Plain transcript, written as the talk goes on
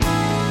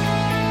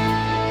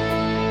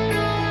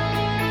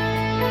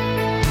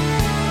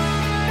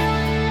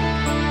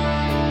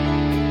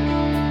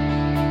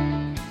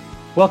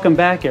Welcome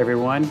back,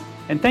 everyone,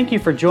 and thank you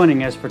for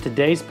joining us for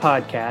today's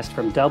podcast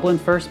from Dublin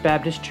First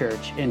Baptist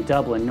Church in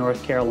Dublin,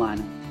 North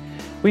Carolina.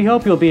 We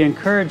hope you'll be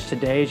encouraged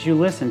today as you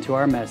listen to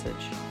our message.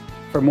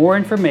 For more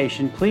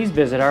information, please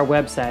visit our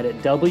website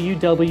at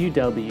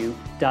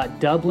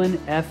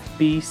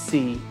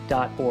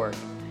www.dublinfbc.org.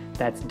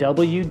 That's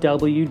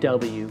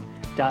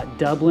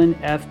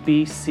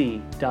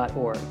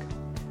www.dublinfbc.org.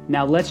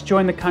 Now let's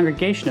join the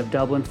congregation of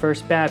Dublin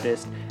First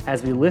Baptist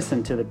as we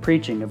listen to the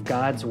preaching of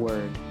God's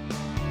Word.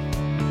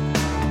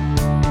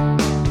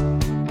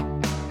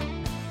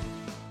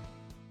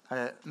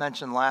 I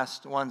mentioned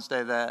last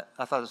Wednesday that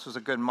I thought this was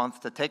a good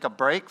month to take a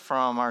break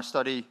from our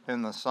study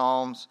in the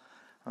Psalms.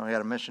 We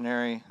had a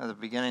missionary at the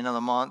beginning of the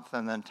month,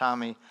 and then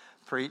Tommy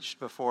preached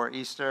before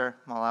Easter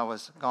while I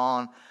was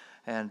gone.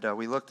 And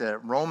we looked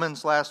at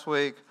Romans last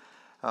week.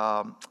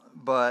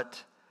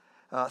 But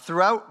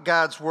throughout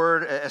God's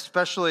Word,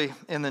 especially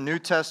in the New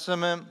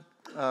Testament,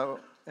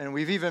 and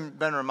we've even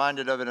been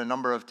reminded of it a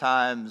number of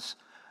times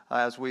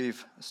as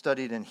we've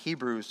studied in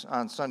Hebrews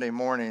on Sunday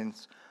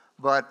mornings,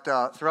 but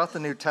throughout the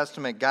New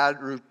Testament, God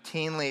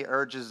routinely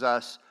urges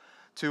us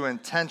to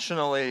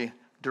intentionally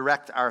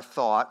direct our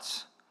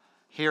thoughts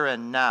here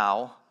and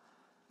now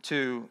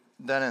to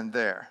then and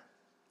there,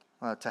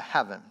 to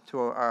heaven, to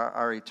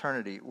our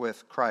eternity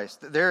with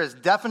Christ. There is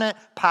definite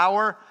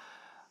power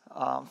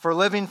for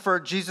living for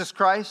Jesus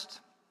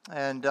Christ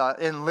and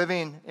in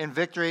living in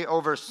victory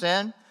over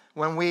sin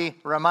when we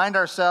remind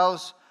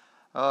ourselves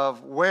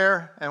of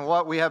where and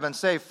what we have been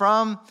saved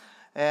from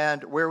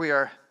and where we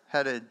are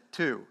headed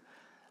to.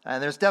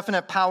 And there's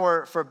definite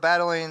power for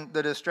battling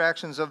the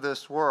distractions of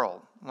this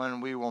world when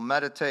we will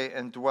meditate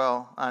and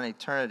dwell on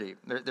eternity.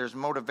 There's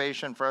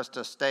motivation for us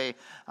to stay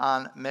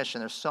on mission.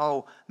 There's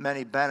so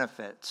many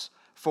benefits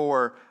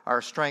for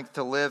our strength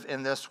to live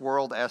in this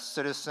world as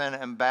citizen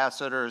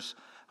ambassadors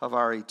of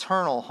our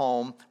eternal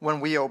home when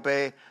we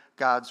obey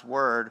God's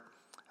word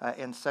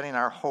in setting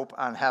our hope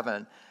on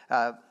heaven.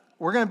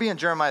 We're going to be in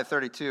Jeremiah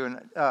 32, and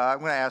I'm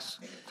going to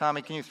ask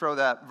Tommy, can you throw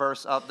that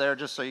verse up there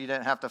just so you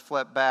didn't have to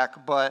flip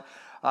back? But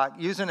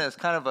using it as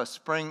kind of a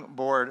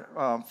springboard,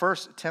 1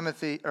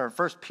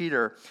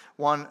 Peter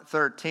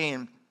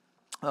 1:13,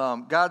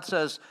 God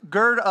says,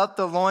 gird up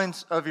the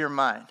loins of your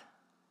mind.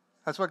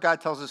 That's what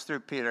God tells us through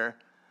Peter.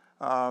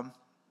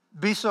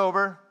 Be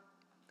sober,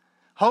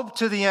 hope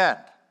to the end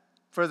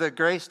for the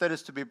grace that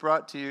is to be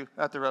brought to you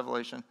at the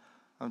revelation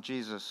of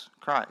Jesus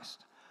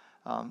Christ.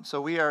 So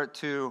we are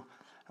to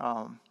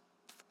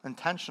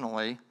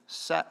intentionally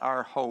set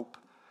our hope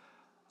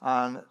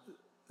on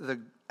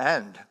the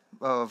end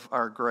of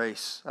our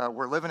grace.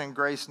 We're living in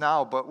grace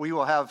now, but we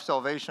will have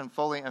salvation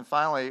fully and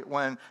finally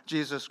when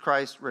Jesus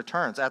Christ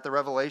returns, at the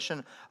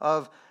revelation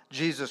of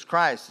Jesus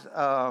Christ.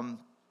 And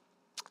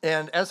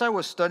as I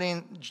was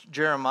studying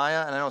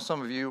Jeremiah, and I know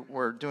some of you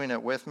were doing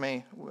it with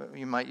me,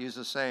 you might use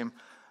the same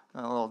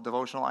little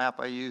devotional app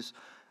I use,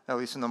 at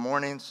least in the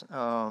mornings.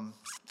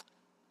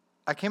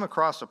 I came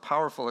across a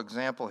powerful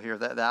example here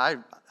that I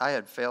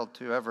had failed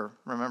to ever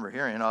remember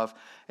hearing of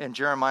in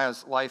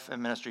Jeremiah's life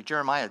and ministry.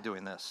 Jeremiah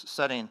doing this,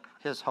 setting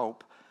his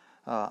hope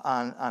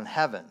on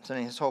heaven,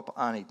 setting his hope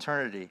on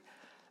eternity.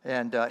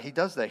 And he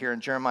does that here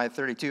in Jeremiah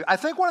 32. I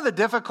think one of the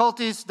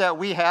difficulties that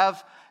we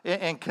have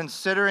in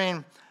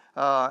considering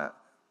that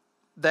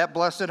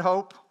blessed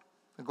hope,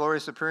 the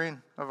glorious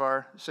appearing of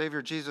our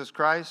Savior Jesus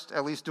Christ,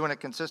 at least doing it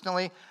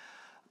consistently,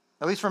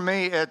 at least for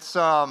me, it's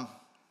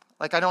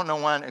like I don't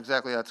know when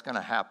exactly that's going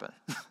to happen.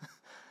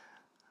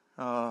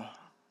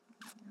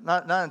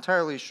 Not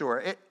entirely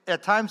sure.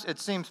 At times it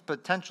seems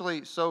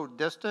potentially so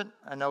distant.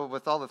 I know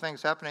with all the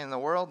things happening in the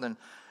world and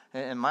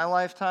in my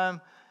lifetime,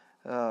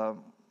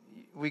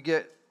 we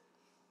get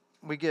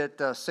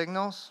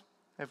signals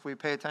if we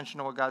pay attention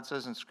to what God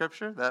says in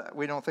Scripture that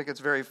we don't think it's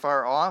very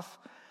far off.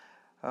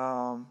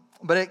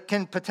 But it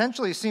can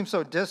potentially seem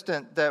so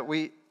distant that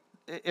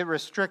it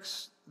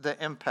restricts the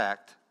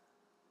impact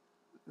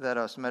that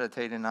us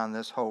meditating on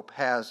this hope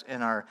has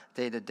in our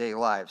day-to-day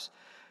lives.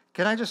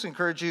 Can I just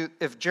encourage you,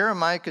 if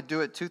Jeremiah could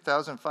do it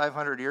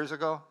 2,500 years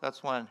ago,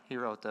 that's when he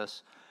wrote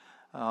this.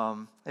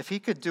 If he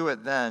could do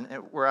it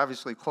then, we're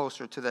obviously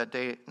closer to that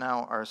day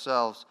now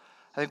ourselves.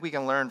 I think we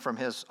can learn from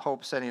his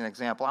hope-setting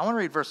example. I want to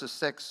read verses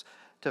 6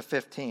 to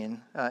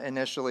 15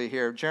 initially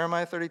here.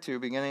 Jeremiah 32,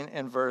 beginning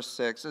in verse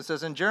 6. It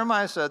says, and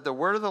Jeremiah said, the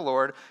word of the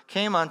Lord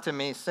came unto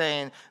me,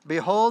 saying,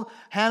 behold,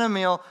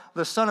 Hanameel,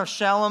 the son of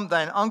Shallum,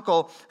 thine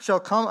uncle, shall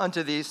come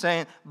unto thee,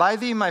 saying, buy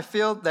thee my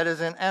field that is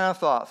in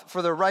Anathoth,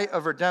 for the right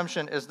of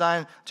redemption is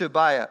thine to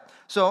buy it.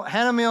 So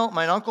Hanameel,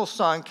 mine uncle's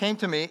son, came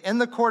to me in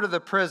the court of the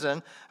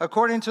prison,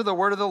 according to the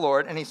word of the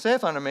Lord, and he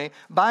saith unto me,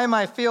 buy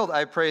my field,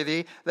 I pray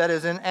thee, that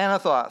is in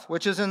Anathoth,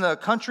 which is in the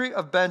country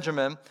of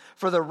Benjamin,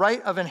 for the right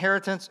of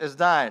inheritance is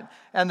thine,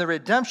 and the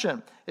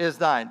redemption is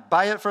thine.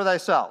 Buy it for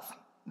thyself.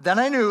 Then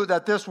I knew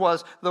that this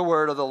was the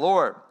word of the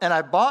Lord. And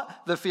I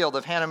bought the field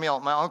of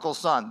Hanameel, my uncle's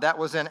son, that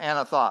was in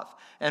Anathoth,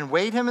 and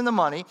weighed him in the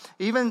money,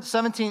 even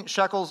 17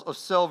 shekels of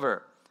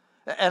silver.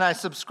 And I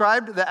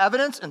subscribed the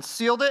evidence and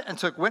sealed it and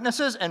took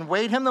witnesses and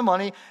weighed him the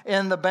money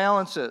in the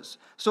balances.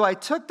 So I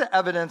took the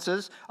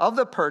evidences of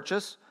the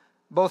purchase,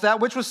 both that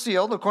which was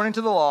sealed according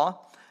to the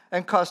law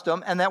and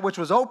custom, and that which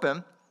was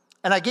open,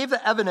 and I gave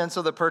the evidence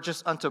of the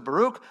purchase unto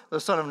Baruch, the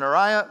son of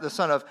Neriah, the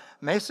son of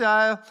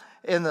Maaseiah,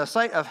 in the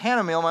sight of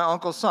Hanameel, my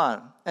uncle's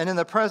son, and in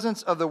the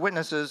presence of the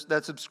witnesses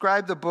that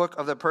subscribed the book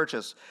of the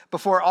purchase,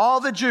 before all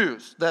the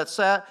Jews that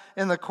sat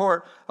in the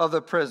court of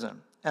the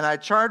prison. And I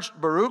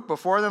charged Baruch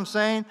before them,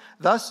 saying,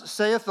 Thus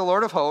saith the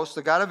Lord of hosts,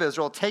 the God of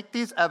Israel, take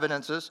these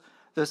evidences,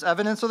 this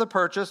evidence of the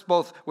purchase,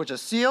 both which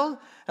is sealed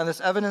and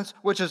this evidence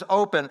which is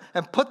open,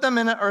 and put them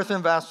in an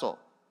earthen vessel,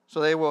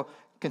 so they will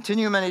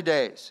continue many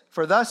days.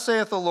 For thus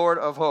saith the Lord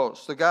of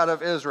hosts, the God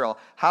of Israel,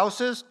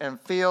 houses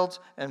and fields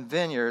and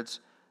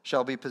vineyards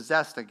shall be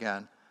possessed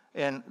again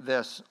in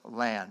this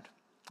land.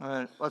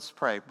 Let's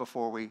pray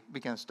before we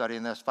begin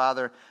studying this.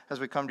 Father, as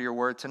we come to your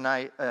word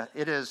tonight,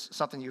 it is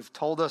something you've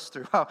told us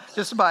throughout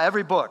just about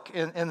every book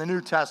in the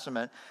New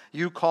Testament.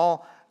 You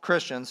call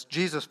Christians,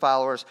 Jesus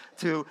followers,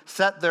 to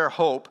set their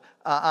hope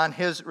on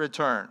his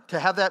return, to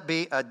have that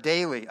be a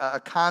daily, a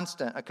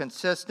constant, a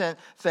consistent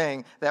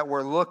thing that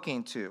we're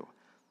looking to.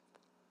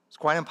 It's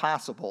quite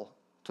impossible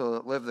to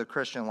live the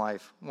Christian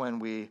life when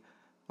we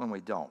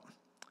don't.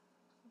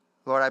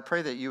 Lord, I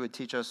pray that you would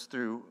teach us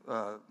through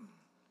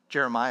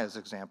Jeremiah's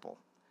example,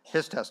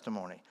 his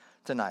testimony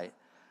tonight,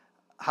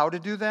 how to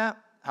do that,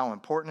 how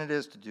important it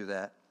is to do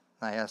that.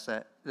 And I ask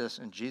this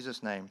in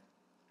Jesus' name.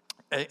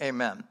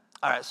 Amen.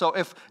 All right, so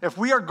if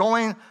we are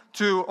going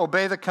to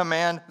obey the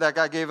command that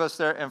God gave us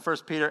there in 1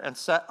 Peter and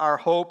set our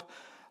hope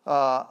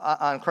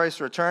on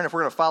Christ's return, if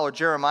we're going to follow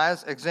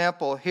Jeremiah's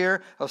example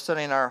here of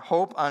setting our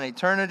hope on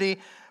eternity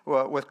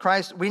with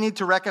Christ, we need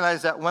to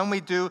recognize that when we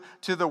do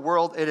to the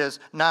world, it is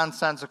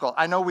nonsensical.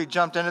 I know we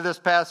jumped into this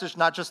passage,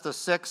 not just the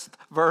 6th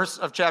verse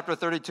of chapter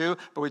 32,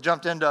 but we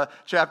jumped into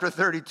chapter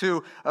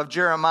 32 of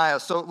Jeremiah.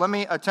 So let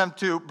me attempt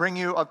to bring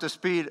you up to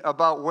speed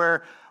about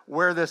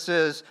where this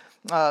is,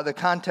 the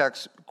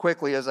context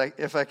quickly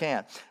if I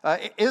can.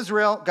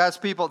 Israel, God's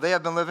people, they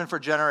have been living for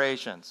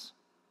generations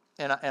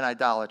in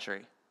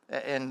idolatry,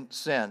 in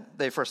sin.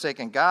 They've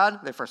forsaken God,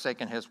 they've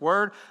forsaken his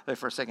word, they've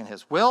forsaken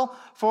his will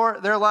for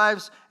their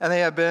lives, and they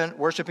have been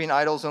worshiping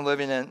idols and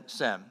living in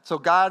sin. So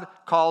God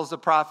calls the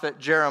prophet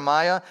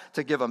Jeremiah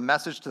to give a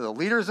message to the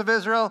leaders of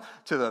Israel,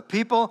 to the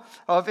people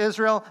of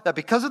Israel, that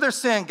because of their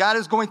sin, God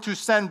is going to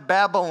send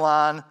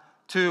Babylon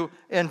to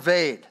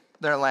invade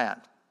their land.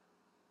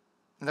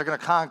 And they're going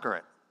to conquer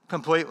it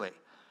completely.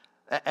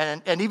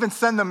 And even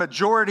send the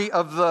majority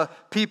of the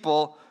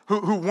people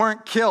who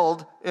weren't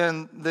killed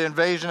in the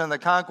invasion and the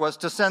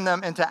conquest, to send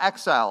them into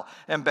exile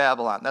in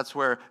Babylon. That's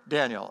where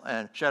Daniel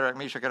and Shadrach,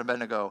 Meshach, and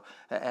Abednego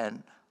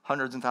and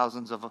hundreds and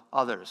thousands of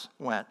others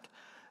went.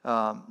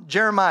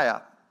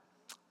 Jeremiah,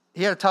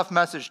 he had a tough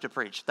message to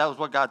preach. That was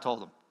what God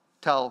told him.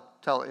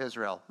 Tell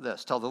Israel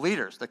this. Tell the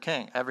leaders, the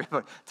king,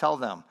 everybody. Tell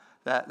them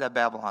that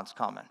Babylon's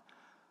coming.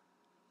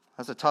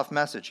 That's a tough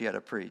message he had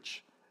to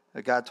preach.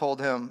 God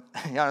told him,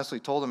 he honestly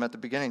told him at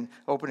the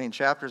opening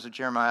chapters of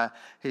Jeremiah,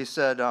 he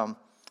said,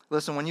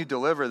 listen, when you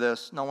deliver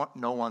this, no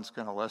one's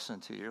going to listen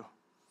to you.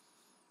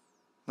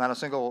 Not a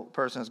single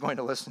person is going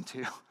to listen to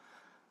you.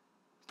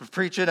 But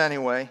preach it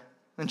anyway.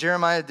 And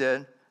Jeremiah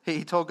did.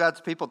 He told God's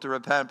people to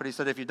repent, but he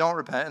said if you don't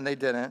repent, and they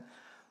didn't,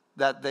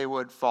 that they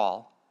would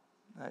fall.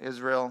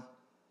 Israel,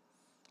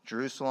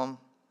 Jerusalem,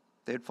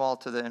 they'd fall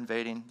to the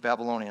invading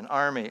Babylonian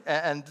army.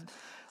 And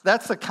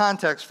that's the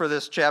context for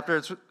this chapter.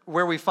 It's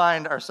where we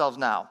find ourselves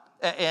now.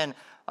 And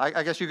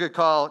I guess you could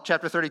call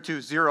chapter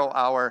 32 0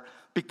 hour,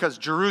 because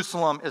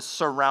Jerusalem is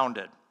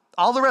surrounded.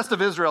 All the rest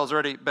of Israel has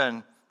already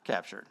been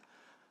captured.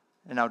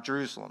 And now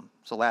Jerusalem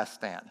is the last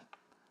stand,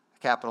 the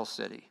capital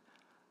city.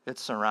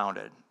 It's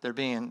surrounded. They're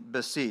being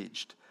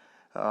besieged.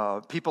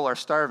 People are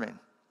starving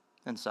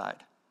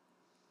inside.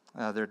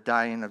 They're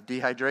dying of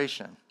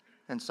dehydration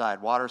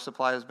inside. Water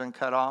supply has been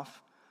cut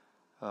off.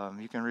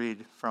 You can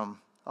read from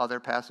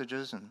other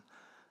passages in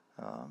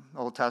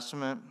Old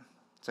Testament,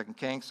 2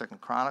 Kings, 2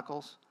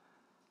 Chronicles.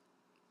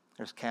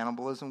 There's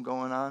cannibalism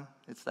going on.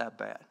 It's that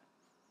bad.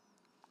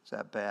 It's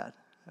that bad.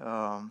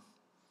 And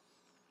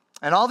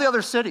all the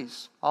other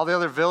cities, all the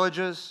other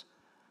villages,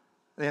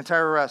 the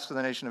entire rest of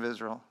the nation of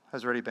Israel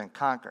has already been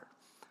conquered.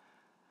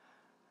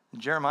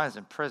 And Jeremiah's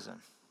in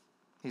prison.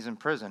 He's in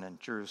prison in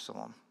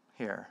Jerusalem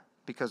here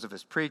because of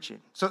his preaching.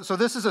 So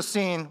this is a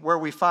scene where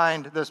we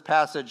find this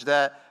passage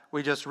that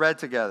we just read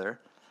together.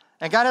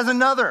 And God has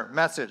another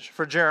message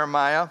for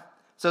Jeremiah. It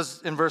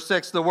says in verse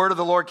 6, the word of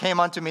the Lord came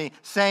unto me,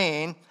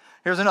 saying,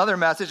 here's another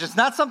message. It's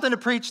not something to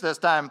preach this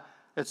time.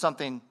 It's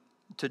something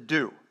to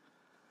do.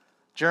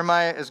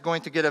 Jeremiah is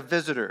going to get a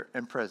visitor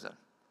in prison,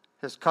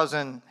 his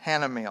cousin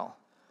Hanameel.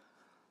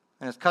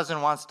 And his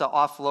cousin wants to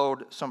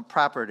offload some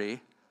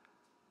property.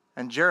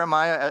 And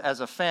Jeremiah, as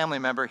a family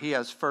member, he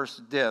has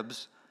first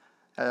dibs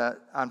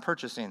on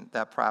purchasing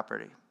that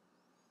property.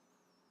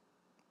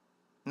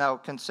 Now,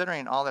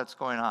 considering all that's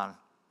going on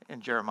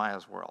in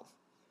Jeremiah's world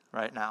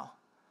right now,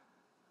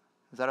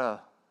 is that an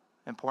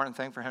important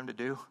thing for him to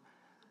do?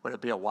 Would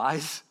it be a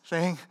wise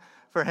thing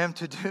for him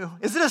to do?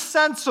 Is it a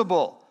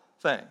sensible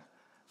thing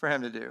for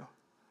him to do?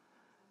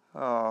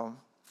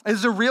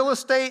 Is the real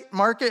estate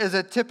market, is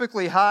it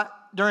typically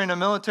hot during a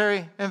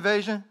military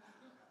invasion?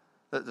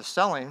 The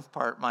selling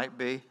part might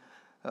be.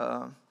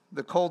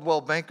 The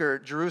Coldwell Banker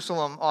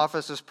Jerusalem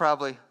office is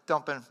probably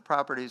dumping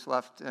properties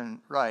left and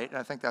right. And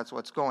I think that's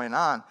what's going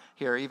on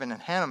here, even in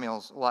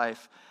Hananiel's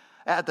life.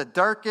 At the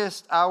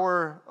darkest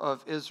hour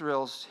of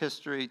Israel's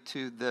history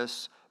to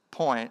this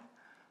point,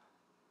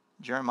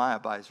 Jeremiah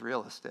buys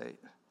real estate.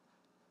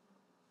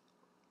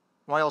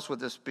 Why else would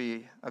this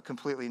be a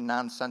completely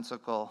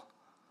nonsensical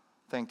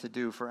thing to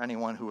do for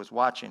anyone who was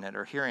watching it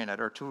or hearing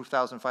it or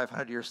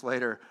 2,500 years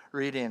later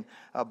reading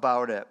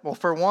about it? Well,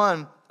 for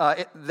one,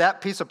 that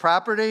piece of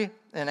property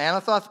in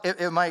Anathoth,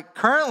 it might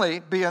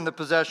currently be in the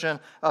possession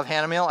of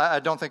Hananiel.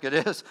 I don't think it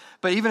is.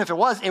 But even if it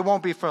was, it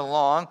won't be for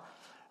long.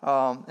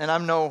 And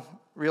I'm no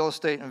real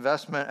estate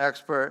investment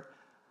expert,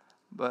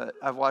 but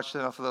I've watched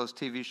enough of those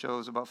TV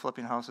shows about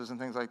flipping houses and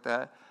things like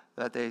that,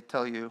 that they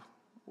tell you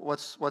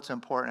what's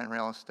important in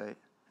real estate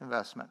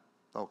investment.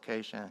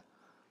 Location.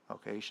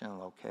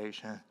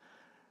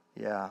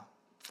 Yeah.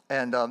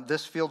 And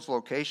this field's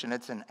location,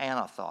 it's in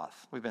Anathoth.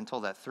 We've been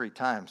told that 3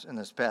 times in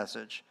this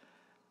passage.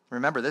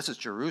 Remember, this is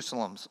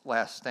Jerusalem's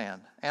last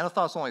stand.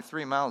 Anathoth's only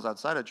 3 miles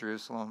outside of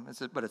Jerusalem,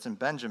 but it's in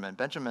Benjamin.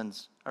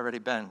 Benjamin's already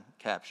been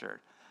captured.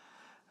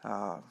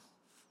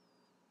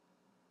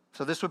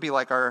 So this would be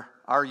like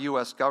our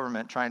U.S.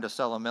 government trying to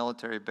sell a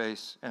military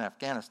base in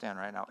Afghanistan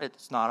right now.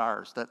 It's not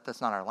ours.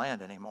 That's not our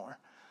land anymore.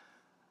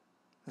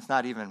 It's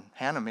not even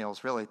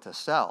Hananiel's really to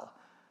sell.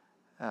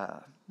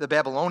 The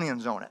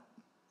Babylonians own it.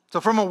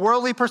 So from a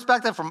worldly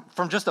perspective,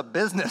 from just a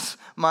business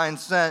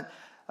mindset,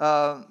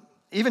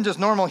 even just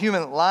normal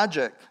human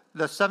logic,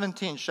 the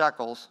 17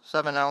 shekels,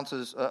 7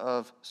 ounces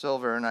of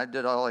silver, and I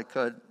did all I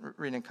could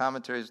reading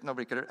commentaries.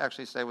 Nobody could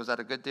actually say, was that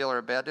a good deal or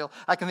a bad deal?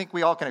 I think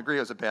we all can agree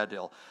it was a bad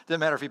deal. Didn't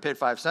matter if you paid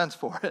 5 cents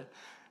for it.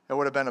 It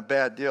would have been a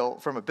bad deal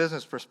from a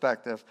business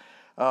perspective.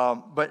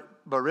 But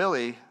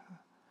really,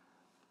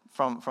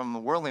 from a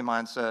worldly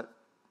mindset,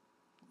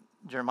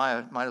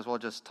 Jeremiah might as well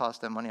just toss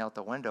that money out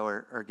the window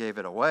or gave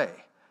it away.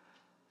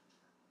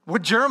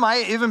 Would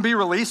Jeremiah even be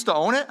released to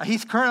own it?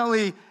 He's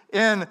currently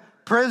in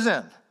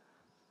prison.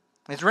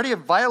 He's already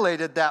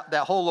violated that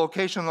whole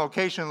location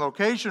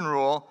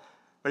rule,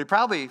 but he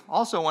probably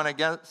also went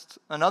against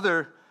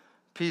another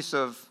piece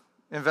of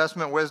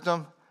investment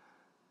wisdom.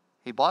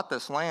 He bought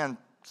this land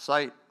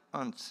sight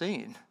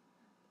unseen.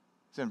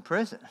 He's in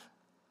prison.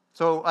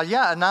 So,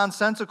 a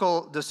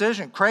nonsensical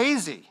decision.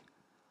 Crazy.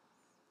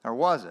 Or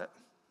was it?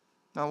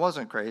 No, it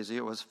wasn't crazy.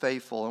 It was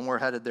faithful, and we're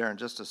headed there in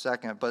just a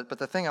second. But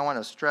the thing I want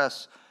to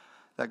stress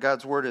that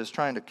God's Word is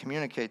trying to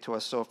communicate to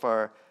us so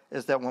far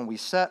is that when we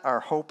set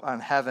our hope on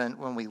heaven,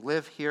 when we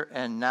live here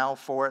and now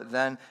for it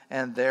then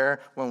and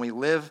there, when we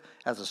live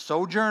as a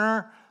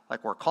sojourner,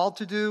 like we're called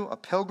to do, a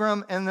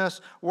pilgrim in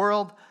this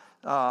world,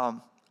 a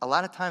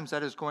lot of times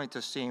that is going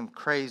to seem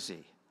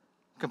crazy,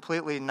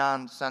 completely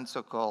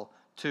nonsensical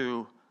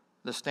to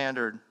the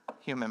standard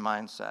human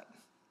mindset.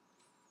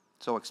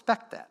 So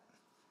expect that.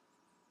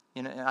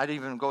 I'd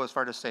even go as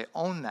far to say,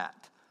 own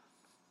that.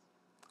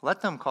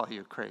 Let them call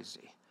you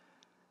crazy.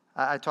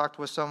 I talked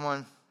with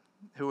someone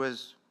who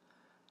was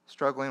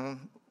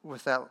struggling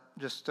with that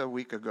just a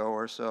week ago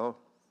or so.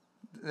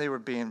 They were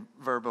being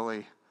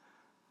verbally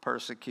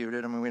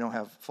persecuted. I mean, we don't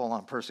have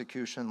full-on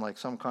persecution like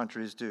some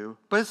countries do,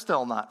 but it's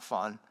still not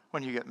fun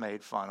when you get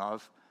made fun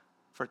of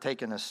for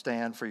taking a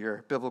stand for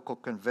your biblical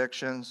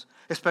convictions,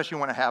 especially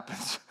when it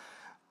happens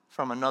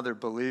from another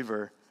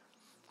believer.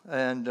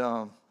 And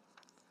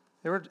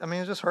it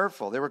was just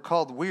hurtful. They were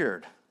called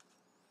weird.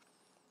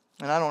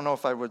 And I don't know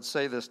if I would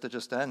say this to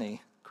just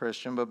any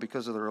Christian, but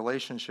because of the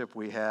relationship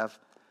we have,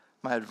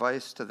 my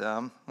advice to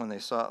them when they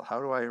saw, how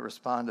do I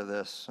respond to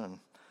this? And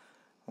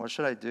what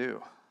should I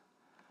do?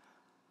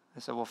 They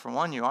said, well, for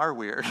one, you are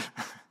weird.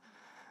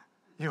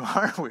 You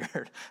are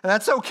weird. And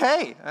that's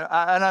okay.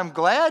 And I'm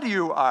glad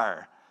you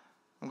are.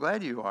 I'm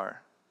glad you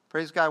are.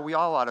 Praise God, we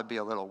all ought to be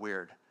a little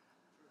weird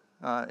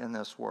in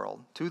this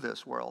world, to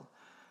this world.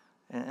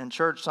 In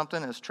church,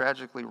 something is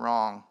tragically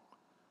wrong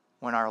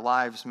when our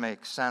lives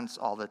make sense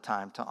all the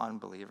time to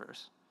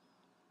unbelievers.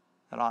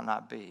 That ought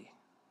not be.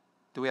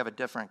 Do we have a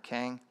different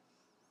king?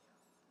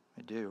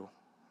 We do.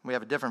 We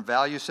have a different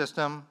value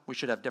system. We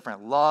should have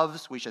different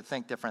loves. We should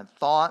think different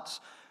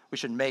thoughts. We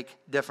should make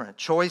different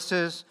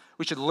choices.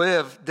 We should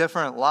live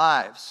different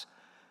lives.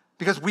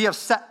 Because we have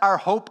set our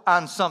hope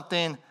on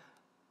something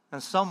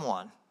and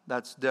someone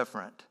that's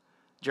different.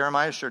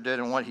 Jeremiah sure did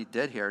in what he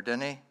did here,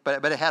 didn't he?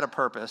 But it had a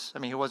purpose. I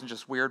mean, he wasn't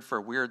just weird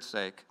for weird's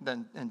sake.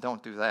 And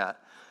don't do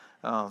that.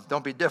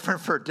 Don't be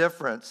different for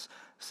difference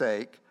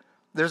sake.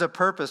 There's a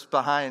purpose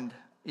behind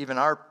even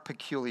our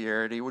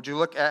peculiarity. Would you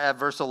look at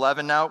verse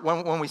 11 now?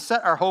 When we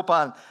set our hope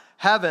on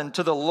heaven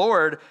to the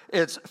Lord,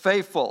 it's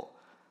faithful.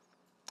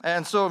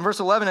 And so in verse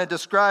 11, it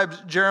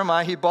describes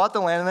Jeremiah. He bought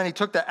the land, and then he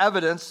took the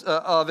evidence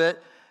of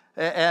it,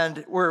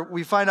 And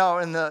we find out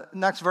in the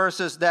next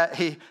verses that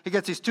he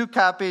gets these 2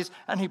 copies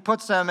and he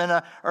puts them in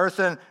an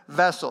earthen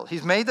vessel.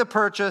 He's made the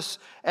purchase,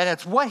 and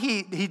it's what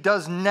he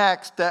does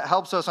next that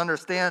helps us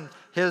understand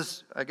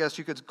his, I guess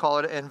you could call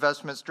it,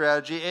 investment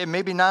strategy. It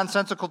may be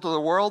nonsensical to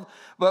the world,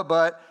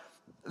 but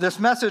this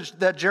message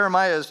that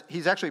Jeremiah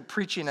he's actually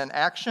preaching in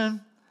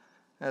action.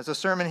 As a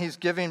sermon he's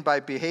giving by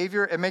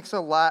behavior, it makes a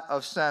lot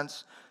of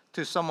sense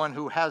to someone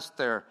who has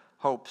their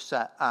hope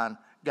set on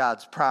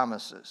God's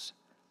promises.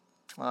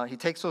 He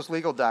takes those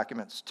legal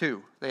documents,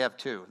 2. They have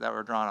 2 that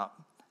were drawn up.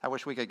 I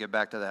wish we could get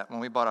back to that. When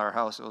we bought our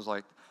house, it was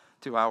like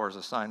 2 hours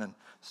of signing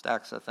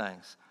stacks of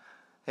things.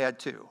 They had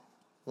 2.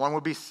 One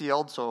would be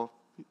sealed, so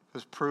it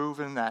was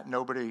proven that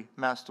nobody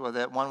messed with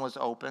it. One was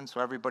open, so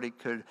everybody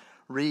could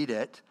read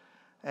it.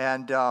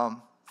 And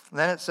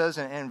then it says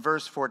in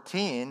verse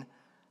 14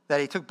 that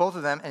he took both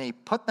of them and he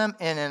put them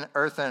in an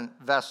earthen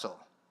vessel,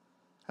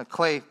 a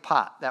clay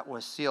pot that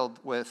was sealed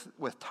with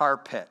tar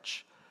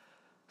pitch.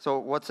 So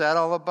what's that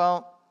all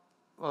about?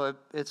 Well,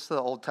 it's the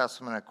Old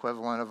Testament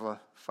equivalent of a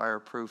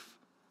fireproof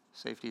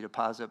safety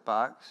deposit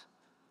box.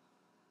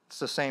 It's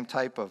the same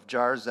type of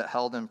jars that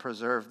held and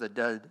preserved the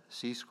Dead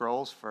Sea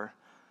Scrolls for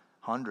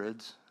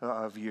hundreds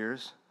of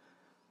years.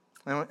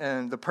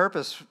 And the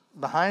purpose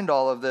behind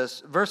all of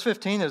this, verse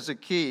 15 is the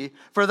key.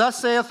 For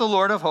thus saith the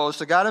Lord of hosts,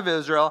 the God of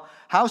Israel,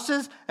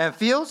 houses and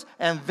fields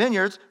and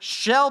vineyards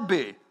shall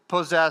be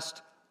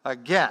possessed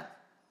again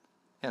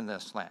in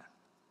this land.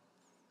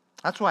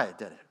 That's why I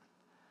did it.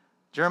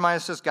 Jeremiah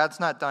says, God's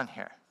not done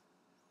here.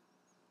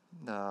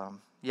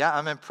 Yeah,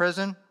 I'm in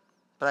prison,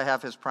 but I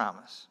have his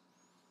promise.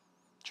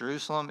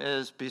 Jerusalem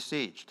is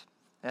besieged,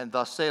 and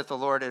thus saith the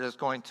Lord, it is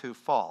going to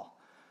fall.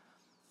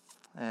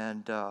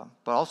 And but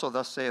also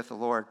thus saith the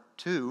Lord,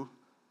 too,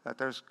 that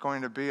there's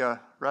going to be a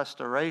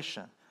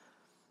restoration.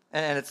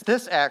 And it's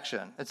this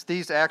action, it's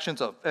these actions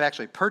of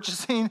actually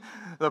purchasing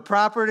the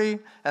property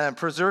and then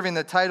preserving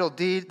the title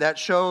deed that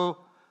shows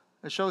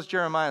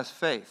Jeremiah's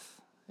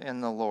faith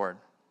in the Lord.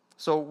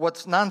 So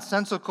what's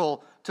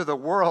nonsensical to the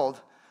world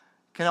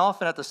can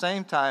often at the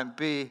same time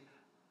be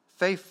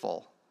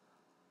faithful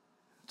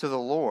to the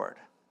Lord.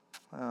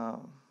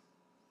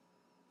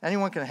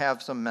 Anyone can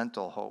have some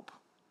mental hope.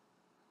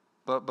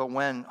 But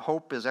when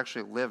hope is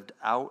actually lived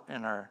out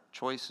in our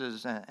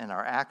choices and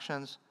our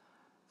actions,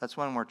 that's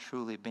when we're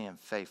truly being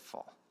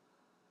faithful.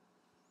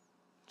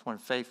 It's when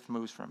faith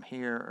moves from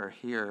here or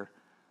here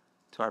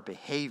to our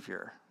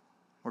behavior.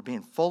 We're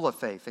being full of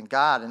faith in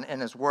God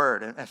and His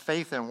Word. And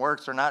faith and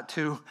works are not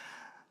two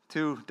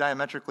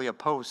diametrically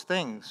opposed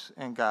things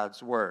in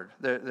God's Word.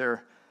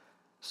 They're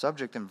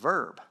subject and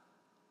verb.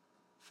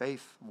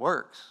 Faith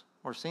works.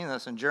 We're seeing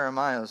this in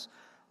Jeremiah's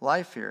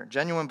life here.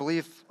 Genuine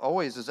belief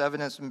always is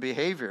evidenced in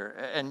behavior.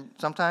 And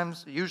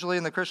sometimes, usually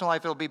in the Christian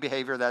life, it'll be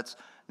behavior that's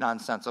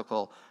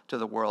nonsensical to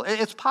the world.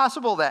 It's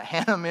possible that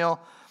Hanamiel,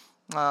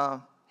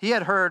 he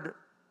had heard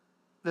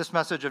this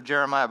message of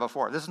Jeremiah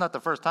before. This is not the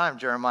first time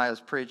Jeremiah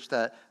has preached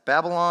that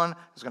Babylon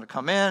is going to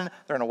come in,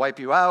 they're going to wipe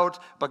you out,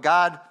 but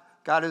God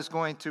is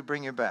going to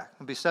bring you back.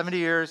 It'll be 70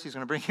 years, He's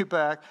going to bring you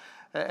back.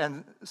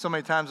 And so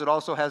many times it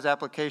also has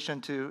application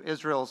to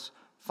Israel's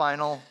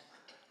final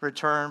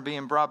return,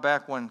 being brought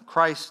back when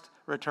Christ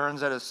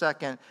returns at His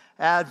second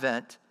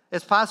advent.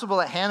 It's possible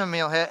that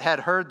Hanamiel had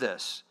heard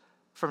this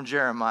from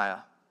Jeremiah.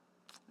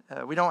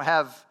 We don't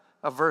have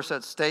a verse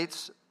that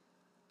states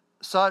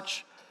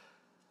such,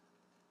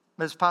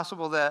 but it's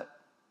possible that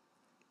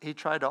he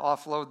tried to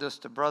offload this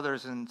to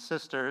brothers and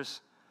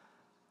sisters.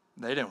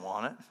 They didn't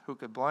want it. Who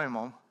could blame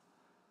them?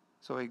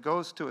 So he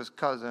goes to his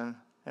cousin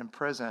in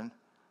prison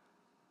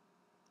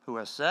who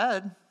has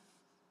said,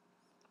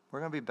 we're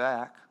going to be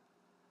back.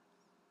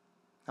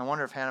 I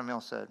wonder if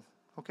Hanamiel said,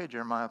 okay,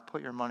 Jeremiah,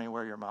 put your money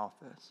where your mouth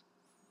is.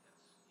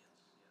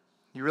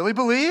 You really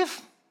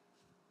believe?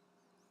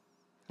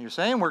 You're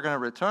saying we're going to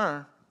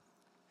return.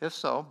 If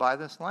so, buy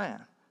this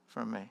land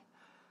from me.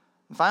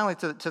 And finally,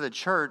 to the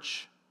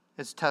church,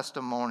 it's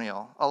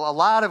testimonial. A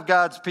lot of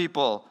God's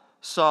people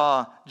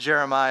saw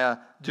Jeremiah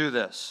do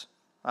this.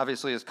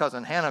 Obviously, his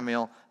cousin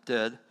Hanamiel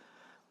did.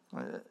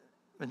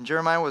 And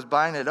Jeremiah was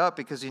buying it up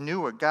because he knew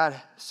what God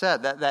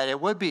said, that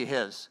it would be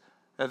his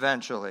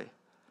eventually.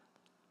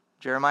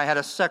 Jeremiah had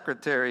a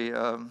secretary,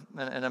 an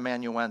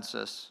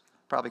amanuensis,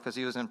 probably because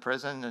he was in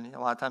prison, and a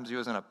lot of times he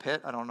was in a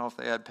pit. I don't know if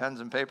they had pens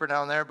and paper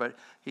down there, but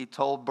he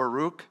told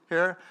Baruch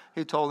here,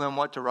 he told him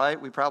what to write.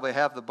 We probably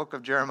have the book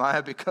of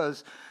Jeremiah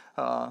because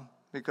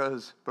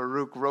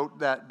Baruch wrote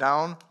that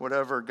down,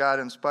 whatever God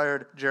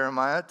inspired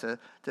Jeremiah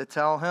to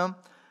tell him.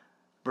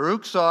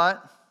 Baruch saw it.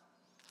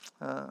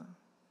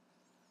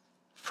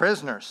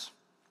 Prisoners,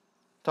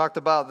 talked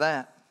about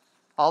that.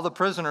 All the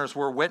prisoners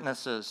were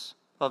witnesses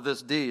of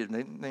this deed.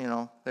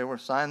 They were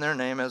signed their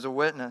name as a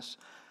witness.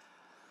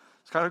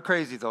 It's kind of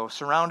crazy, though.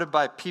 Surrounded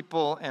by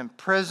people in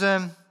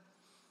prison,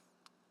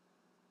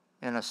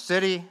 in a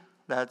city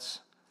that's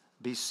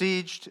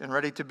besieged and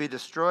ready to be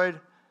destroyed,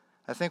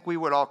 I think we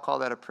would all call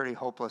that a pretty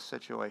hopeless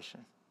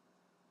situation.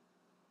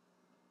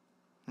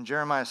 And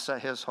Jeremiah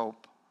set his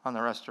hope on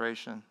the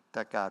restoration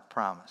that God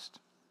promised.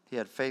 He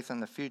had faith in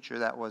the future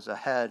that was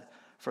ahead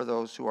for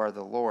those who are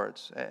the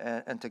Lord's.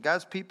 And to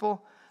God's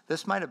people,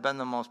 this might have been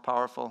the most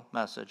powerful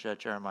message that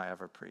Jeremiah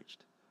ever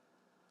preached,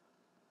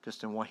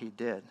 just in what he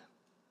did,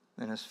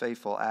 in his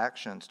faithful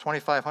actions.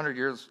 2,500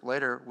 years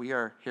later, we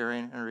are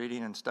hearing and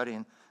reading and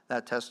studying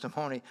that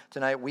testimony.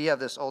 Tonight, we have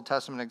this Old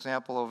Testament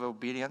example of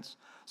obedience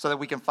so that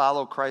we can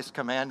follow Christ's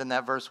command in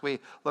that verse we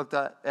looked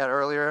at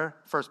earlier,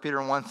 1 Peter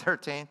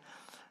 1:13.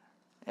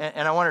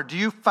 And I wonder, do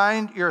you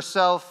find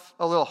yourself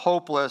a little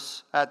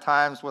hopeless at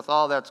times with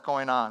all that's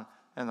going on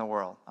in the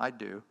world? I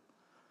do.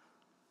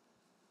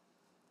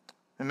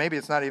 And maybe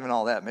it's not even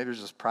all that. Maybe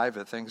there's just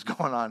private things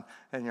going on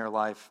in your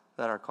life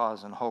that are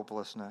causing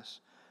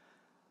hopelessness.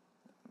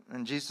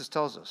 And Jesus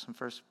tells us in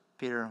 1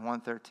 Peter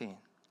 1:13,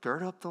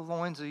 gird up the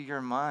loins of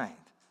your mind.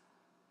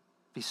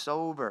 Be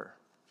sober.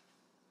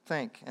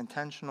 Think,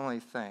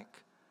 intentionally think.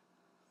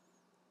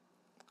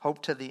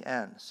 Hope to the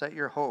end. Set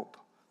your hope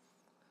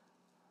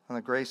on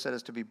the grace that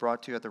is to be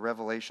brought to you at the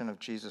revelation of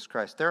Jesus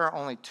Christ. There are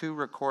only 2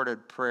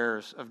 recorded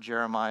prayers of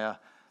Jeremiah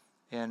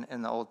in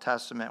the Old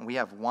Testament, and we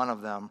have one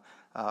of them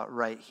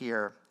right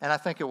here. And I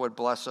think it would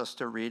bless us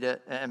to read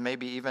it, and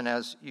maybe even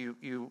as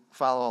you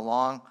follow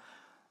along,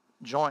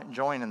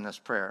 join in this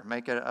prayer.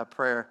 Make it a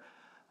prayer.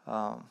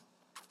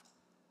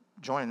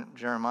 Join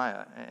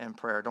Jeremiah in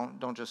prayer.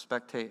 Don't just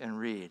spectate and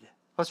read.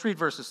 Let's read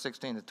verses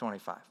 16 to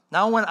 25.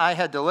 Now when I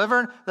had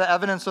delivered the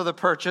evidence of the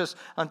purchase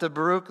unto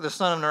Baruch the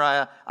son of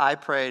Neriah, I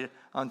prayed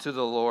unto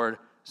the Lord,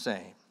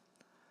 saying,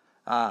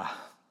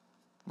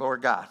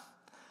 Lord God,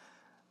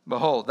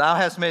 behold, thou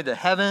hast made the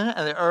heaven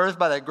and the earth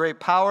by thy great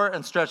power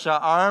and stretched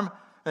out arm.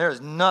 There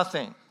is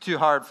nothing too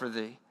hard for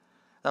thee.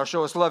 Thou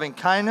showest loving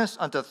kindness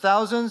unto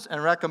thousands,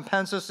 and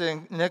recompensest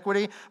the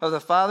iniquity of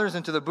the fathers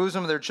into the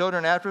bosom of their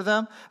children after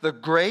them. The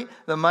great,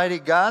 the mighty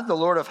God, the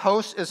Lord of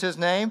hosts is his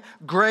name,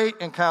 great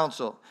in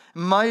counsel,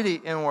 mighty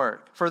in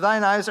work. For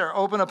thine eyes are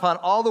open upon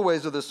all the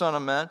ways of the Son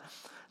of Man,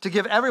 to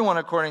give everyone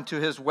according to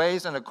his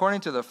ways and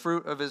according to the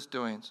fruit of his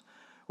doings,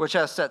 which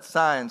has set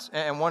signs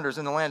and wonders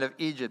in the land of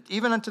Egypt,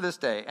 even unto this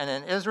day, and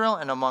in Israel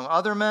and among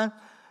other men,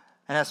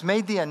 and hast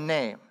made thee a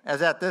name,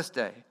 as at this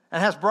day,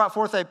 and hast brought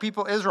forth thy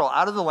people Israel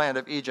out of the land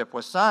of Egypt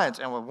with signs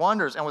and with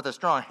wonders and with a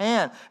strong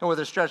hand and with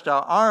a stretched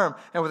out arm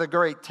and with a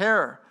great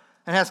terror,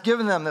 and hast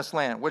given them this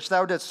land, which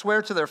thou didst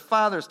swear to their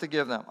fathers to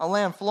give them, a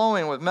land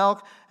flowing with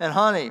milk and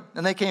honey.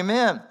 And they came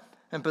in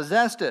and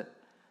possessed it,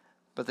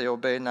 but they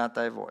obeyed not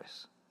thy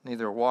voice,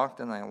 neither walked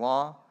in thy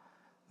law.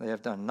 They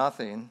have done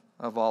nothing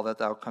of all that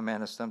thou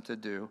commandest them to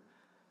do,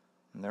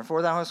 and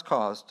therefore thou hast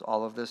caused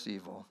all of this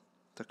evil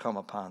to come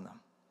upon them.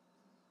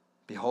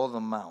 Behold the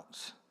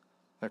mounts.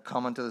 They're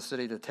coming to the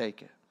city to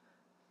take it.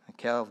 The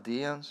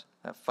Chaldeans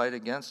that fight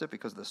against it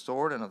because of the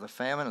sword and of the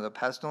famine and the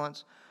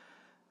pestilence.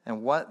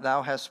 And what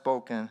thou hast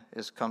spoken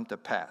is come to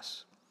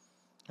pass.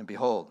 And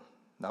behold,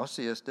 thou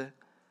seest it.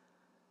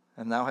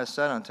 And thou hast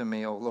said unto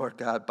me, O Lord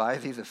God, buy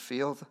thee the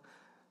field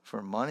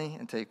for money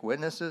and take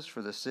witnesses,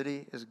 for the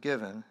city is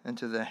given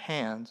into the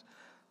hands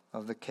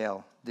of the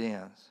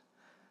Chaldeans.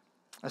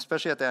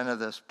 Especially at the end of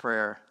this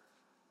prayer,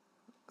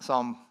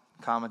 some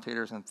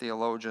commentators and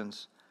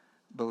theologians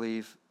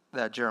believe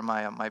that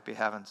Jeremiah might be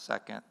having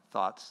second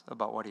thoughts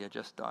about what he had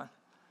just done.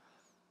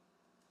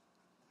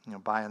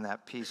 Buying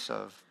that piece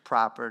of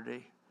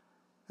property.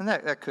 And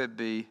that could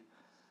be.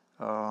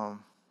 I'm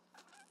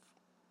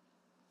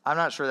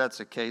not sure that's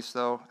the case,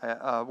 though.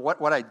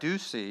 What I do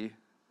see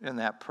in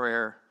that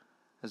prayer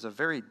is a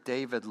very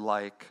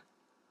David-like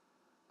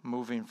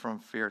moving from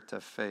fear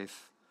to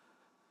faith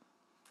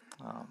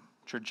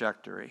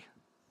trajectory.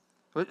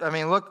 I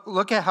mean,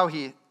 look at how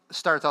he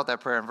starts out that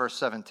prayer in verse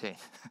 17.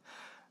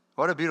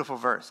 What a beautiful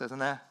verse, isn't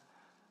that?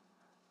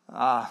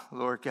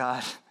 Lord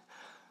God,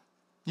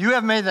 you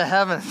have made the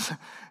heavens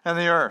and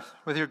the earth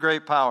with your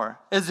great power.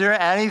 Is there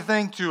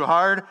anything too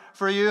hard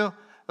for you?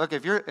 Look,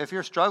 if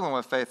you're struggling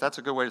with faith, that's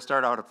a good way to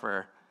start out a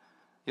prayer.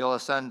 You'll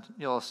ascend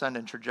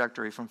in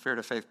trajectory from fear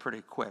to faith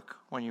pretty quick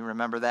when you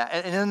remember that.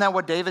 And isn't that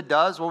what David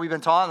does? What we've been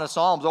taught in the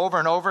Psalms over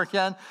and over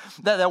again?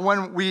 That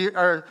when we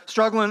are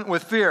struggling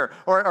with fear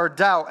or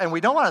doubt, and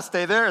we don't want to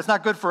stay there, it's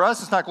not good for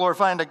us, it's not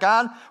glorifying to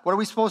God, what are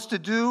we supposed to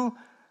do?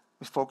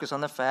 We focus on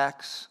the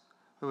facts.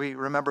 We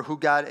remember who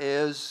God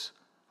is.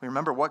 We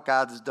remember what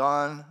God's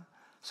done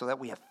so that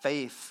we have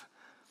faith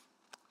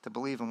to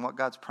believe in what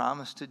God's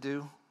promised to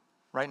do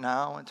right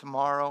now and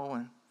tomorrow.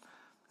 And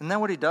isn't that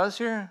what he does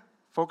here?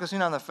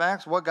 Focusing on the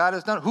facts, what God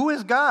has done. Who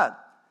is God?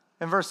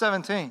 In verse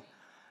 17.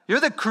 You're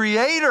the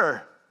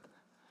creator.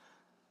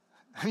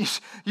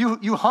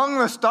 You hung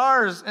the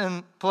stars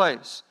in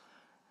place.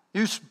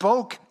 You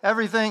spoke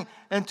everything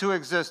into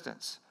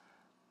existence.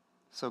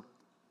 So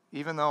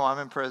even though I'm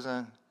in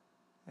prison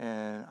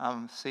and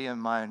I'm seeing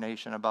my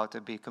nation about to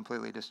be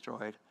completely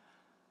destroyed,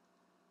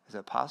 is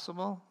it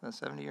possible that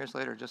 70 years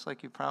later, just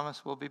like you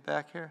promised, we'll be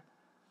back here?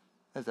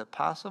 Is it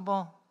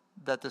possible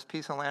that this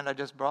piece of land I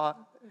just brought,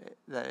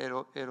 that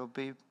it'll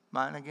be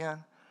mine again?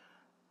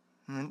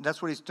 And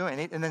that's what he's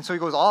doing. And then so he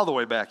goes all the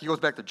way back. He goes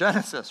back to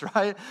Genesis,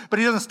 right? But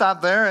he doesn't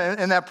stop there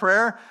in that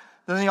prayer.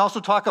 Then he also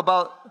talks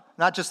about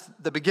not just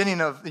the beginning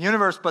of the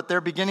universe, but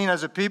their beginning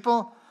as a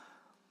people.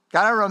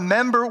 God, I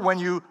remember when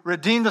you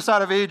redeemed us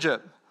out of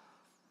Egypt.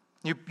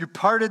 You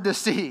parted the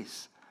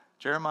seas.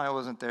 Jeremiah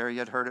wasn't there. He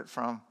had heard it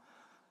from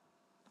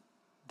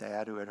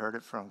Dad, who had heard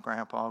it from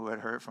Grandpa, who had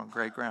heard it from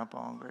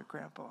great-grandpa and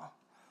great-grandpa.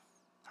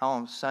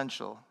 How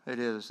essential it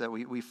is that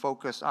we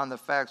focus on the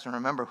facts and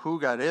remember who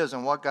God is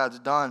and what God's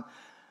done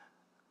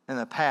in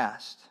the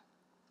past.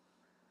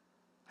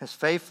 His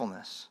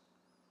faithfulness.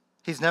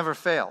 He's never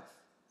failed.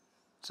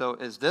 So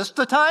is this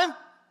the time?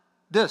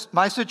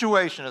 My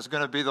situation is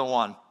going to be the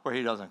one where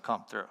he doesn't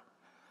come through.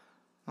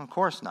 Of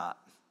course not.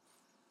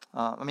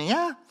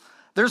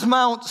 There's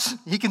mounts.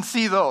 He can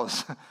see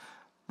those.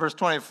 Verse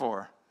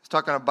 24. He's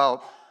talking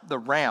about the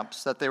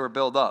ramps that they were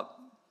built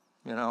up.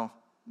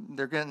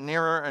 They're getting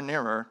nearer and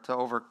nearer to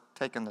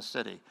overtaking the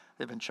city.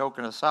 They've been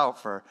choking us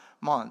out for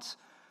months.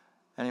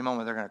 Any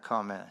moment they're going to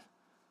come in.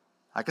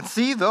 I can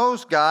see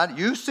those, God.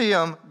 You see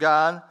them,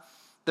 God.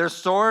 There's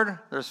sword.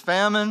 There's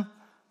famine.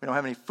 We don't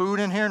have any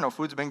food in here. No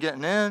food's been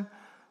getting in.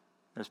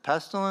 There's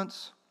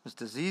pestilence. There's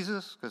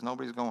diseases because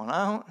nobody's going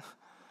out.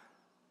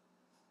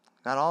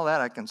 God, all that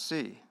I can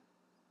see.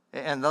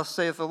 And thus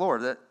saith the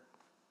Lord, that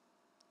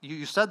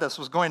you said this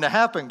was going to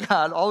happen,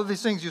 God. All of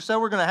these things you said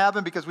were going to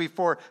happen because we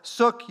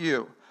forsook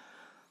you.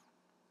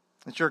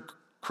 It's your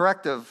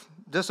corrective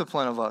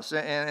discipline of us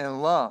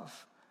and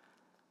love.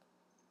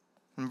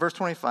 And verse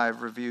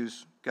 25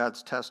 reviews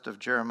God's test of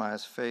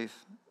Jeremiah's faith,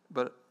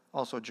 but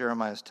also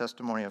Jeremiah's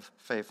testimony of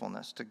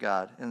faithfulness to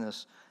God in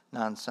this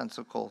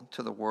nonsensical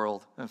to the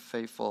world and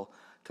faithful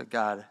to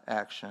God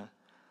action.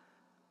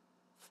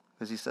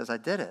 Because he says, I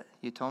did it.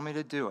 You told me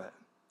to do it.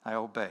 I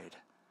obeyed.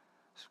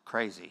 It's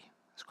crazy.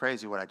 It's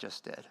crazy what I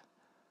just did.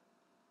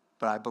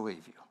 But I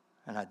believe you,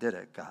 and I did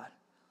it, God.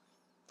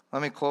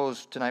 Let me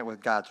close tonight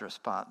with God's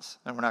response.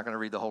 And we're not going to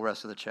read the whole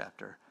rest of the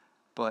chapter,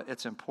 but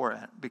it's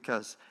important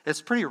because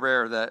it's pretty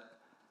rare that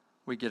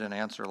we get an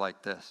answer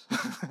like this.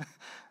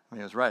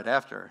 It was right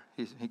after.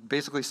 He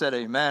basically said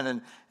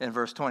amen in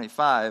verse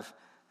 25,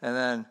 and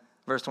then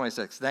verse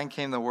 26. Then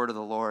came the word of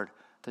the Lord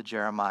to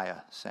Jeremiah,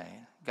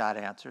 saying, God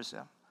answers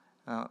him.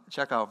 Now,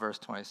 check out verse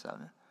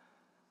 27.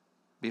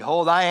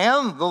 Behold, I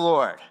am the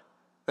Lord,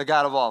 the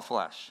God of all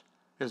flesh.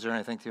 Is there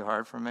anything too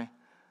hard for me?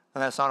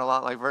 Doesn't that sound a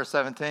lot like verse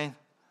 17?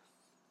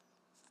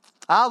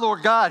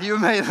 Lord God, you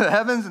made the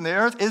heavens and the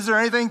earth. Is there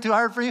anything too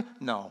hard for you?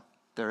 No,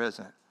 there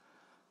isn't.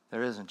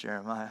 There isn't,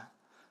 Jeremiah.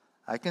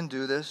 I can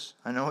do this.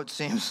 I know it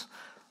seems,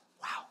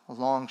 a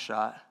long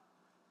shot.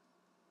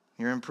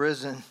 You're in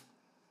prison.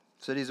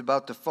 City's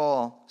about to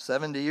fall.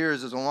 70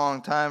 years is a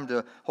long time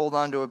to hold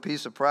on to a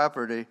piece of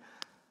property.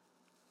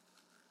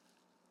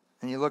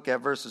 And you look at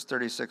verses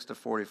 36 to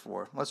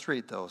 44. Let's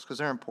read those because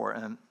they're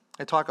important.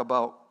 They talk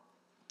about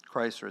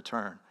Christ's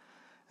return.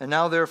 And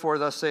now, therefore,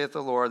 thus saith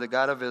the Lord, the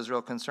God of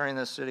Israel, concerning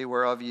this city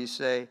whereof ye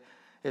say,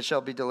 it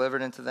shall be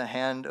delivered into the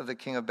hand of the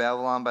king of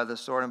Babylon by the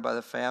sword and by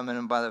the famine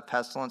and by the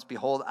pestilence.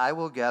 Behold, I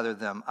will gather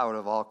them out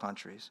of all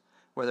countries,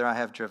 whither I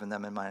have driven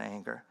them in mine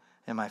anger,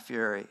 in my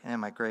fury, and in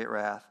my great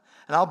wrath.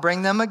 And I'll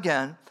bring them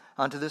again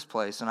unto this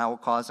place, and I will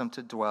cause them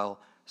to dwell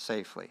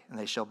safely. And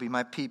they shall be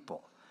my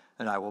people,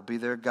 and I will be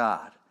their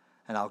God.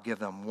 And I'll give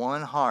them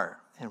one heart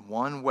and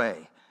one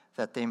way,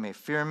 that they may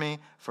fear me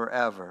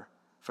forever,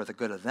 for the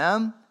good of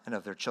them and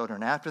of their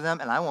children after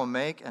them. And I will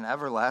make an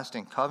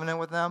everlasting covenant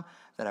with them,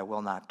 that I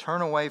will not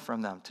turn away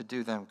from them to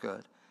do them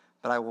good.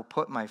 But I will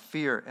put my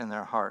fear in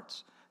their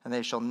hearts, and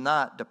they shall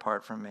not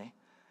depart from me.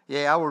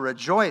 Yea, I will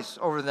rejoice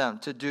over them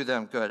to do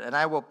them good. And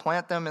I will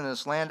plant them in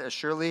this land as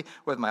surely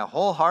with my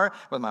whole heart,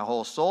 with my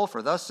whole soul.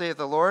 For thus saith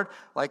the Lord,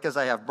 like as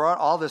I have brought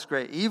all this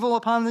great evil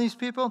upon these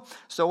people,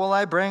 so will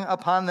I bring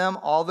upon them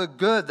all the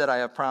good that I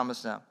have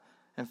promised them.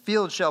 And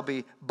fields shall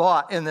be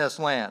bought in this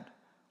land,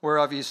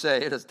 whereof ye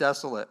say, it is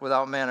desolate,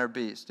 without man or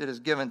beast. It is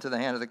given to the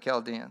hand of the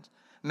Chaldeans.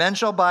 Men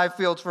shall buy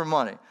fields for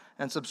money,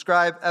 and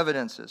subscribe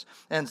evidences,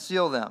 and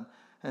seal them,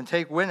 and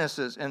take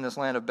witnesses in this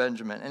land of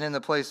Benjamin, and in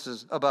the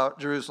places about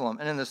Jerusalem,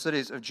 and in the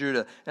cities of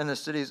Judah, and the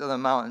cities of the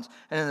mountains,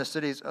 and in the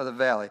cities of the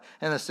valley,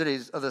 and the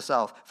cities of the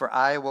south. For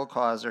I will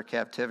cause their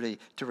captivity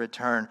to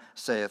return,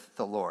 saith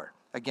the Lord.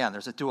 Again,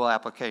 there's a dual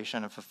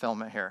application and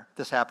fulfillment here.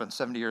 This happened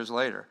 70 years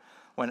later,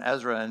 when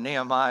Ezra and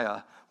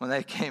Nehemiah, when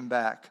they came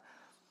back,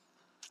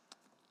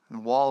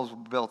 and walls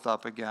were built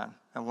up again,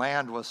 and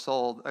land was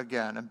sold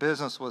again, and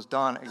business was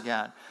done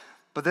again.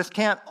 But this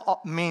can't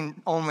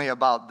mean only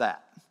about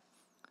that,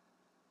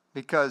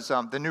 because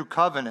the new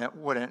covenant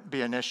wouldn't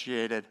be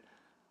initiated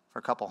for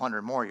a couple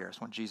hundred more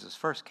years when Jesus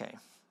first came.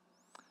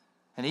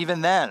 And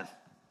even then,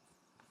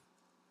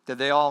 did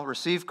they all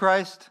receive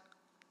Christ?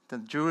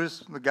 Did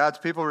God's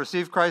people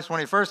receive Christ when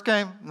he first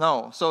came?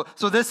 No. So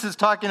this is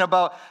talking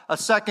about a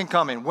second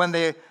coming, when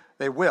they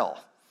will,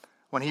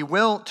 when he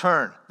will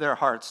turn their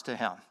hearts to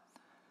him.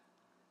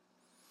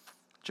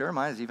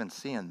 Jeremiah is even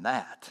seeing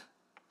that.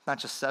 Not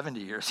just 70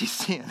 years, he's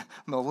seeing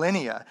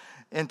millennia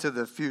into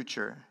the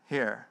future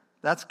here.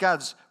 That's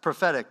God's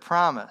prophetic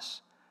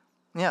promise.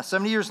 Yeah,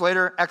 70 years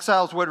later,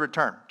 exiles would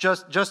return,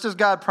 just as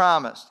God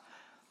promised.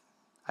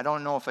 I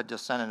don't know if a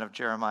descendant of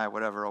Jeremiah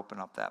would ever open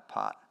up that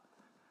pot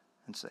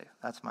and say,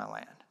 that's my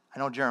land. I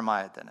know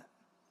Jeremiah didn't.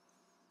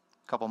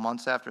 A couple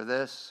months after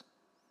this,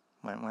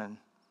 when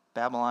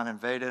Babylon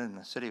invaded and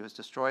the city was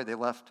destroyed, they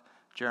left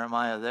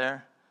Jeremiah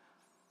there.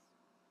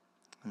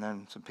 And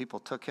then some people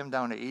took him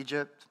down to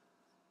Egypt,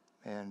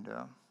 and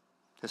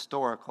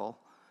historical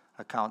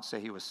accounts say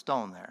he was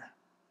stoned there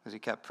because he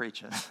kept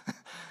preaching.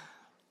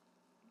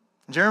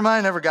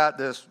 Jeremiah never got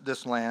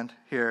this land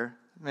here.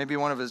 Maybe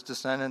one of his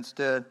descendants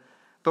did.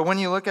 But when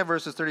you look at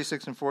verses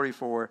 36 and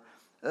 44,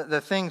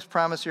 the things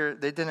promised here,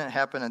 they didn't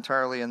happen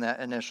entirely in that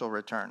initial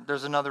return.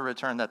 There's another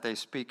return that they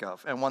speak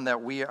of, and one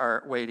that we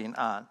are waiting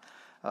on,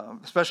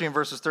 especially in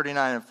verses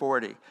 39 and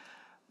 40.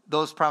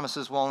 Those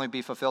promises will only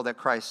be fulfilled at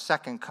Christ's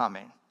second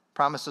coming.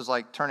 Promises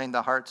like turning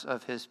the hearts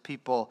of his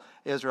people,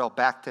 Israel,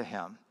 back to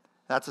him.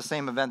 That's the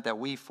same event that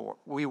we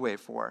wait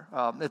for.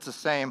 It's the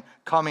same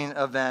coming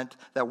event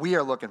that we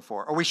are looking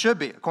for, or we should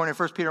be, according to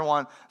 1 Peter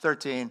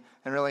 1:13,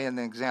 and really in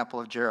the example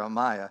of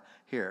Jeremiah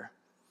here.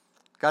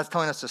 God's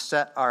telling us to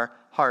set our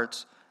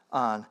hearts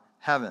on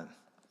heaven.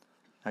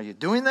 Are you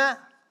doing that?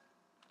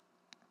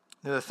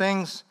 Do the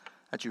things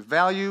that you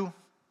value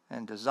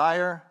and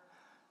desire,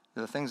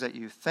 do the things that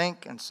you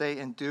think and say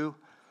and do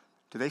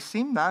they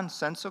seem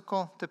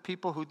nonsensical to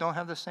people who don't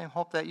have the same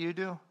hope that you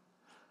do?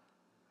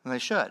 And they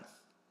should.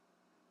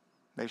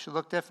 They should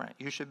look different.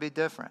 You should be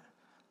different.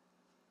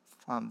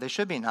 They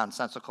should be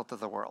nonsensical to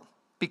the world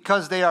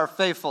because they are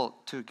faithful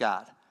to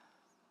God.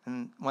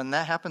 And when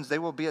that happens, they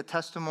will be a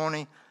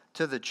testimony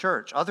to the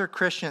church. Other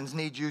Christians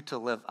need you to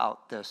live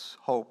out this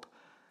hope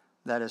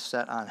that is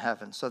set on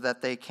heaven so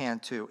that they can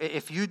too.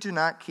 If you do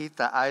not keep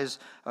the eyes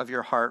of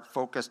your heart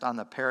focused on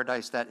the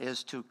paradise that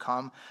is to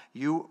come,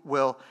 you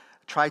will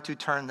try to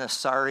turn this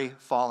sorry,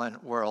 fallen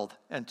world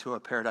into a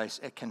paradise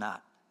it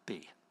cannot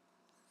be.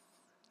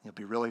 You'll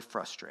be really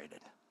frustrated.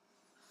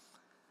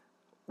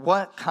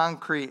 What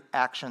concrete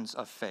actions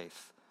of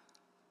faith?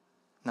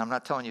 Now, I'm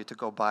not telling you to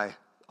go buy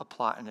a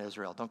plot in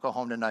Israel. Don't go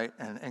home tonight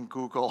and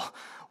Google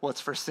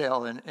what's for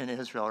sale in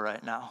Israel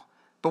right now.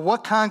 But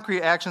what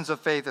concrete actions of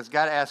faith is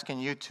God asking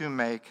you to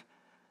make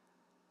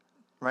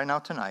right now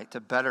tonight to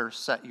better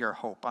set your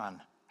hope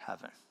on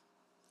heaven?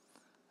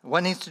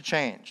 What needs to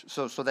change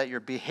so that your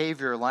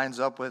behavior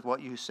lines up with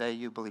what you say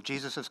you believe?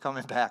 Jesus is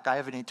coming back. I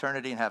have an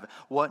eternity in heaven.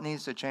 What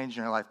needs to change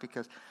in your life?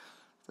 Because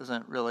it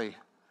doesn't really,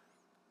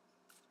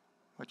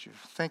 what you're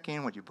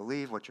thinking, what you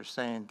believe, what you're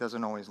saying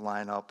doesn't always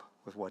line up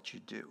with what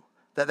you do.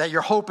 That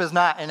your hope is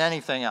not in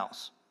anything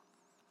else.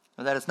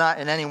 Or that it's not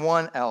in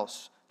anyone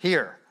else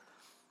here.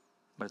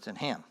 But it's in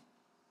him.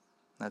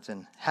 That's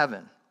in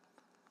heaven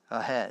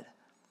ahead.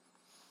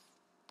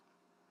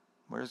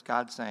 Where's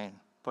God saying,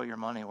 put your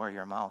money where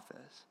your mouth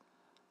is?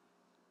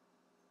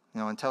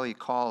 Until he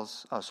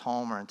calls us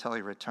home or until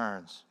he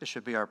returns, it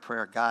should be our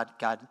prayer.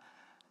 God,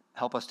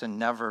 help us to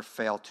never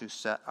fail to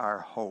set our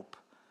hope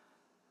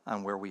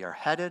on where we are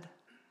headed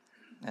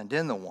and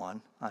in the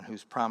one on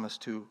who's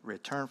promised to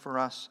return for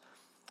us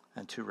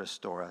and to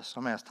restore us.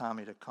 I'm going to ask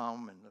Tommy to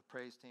come and the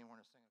praise team. We're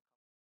going to sing.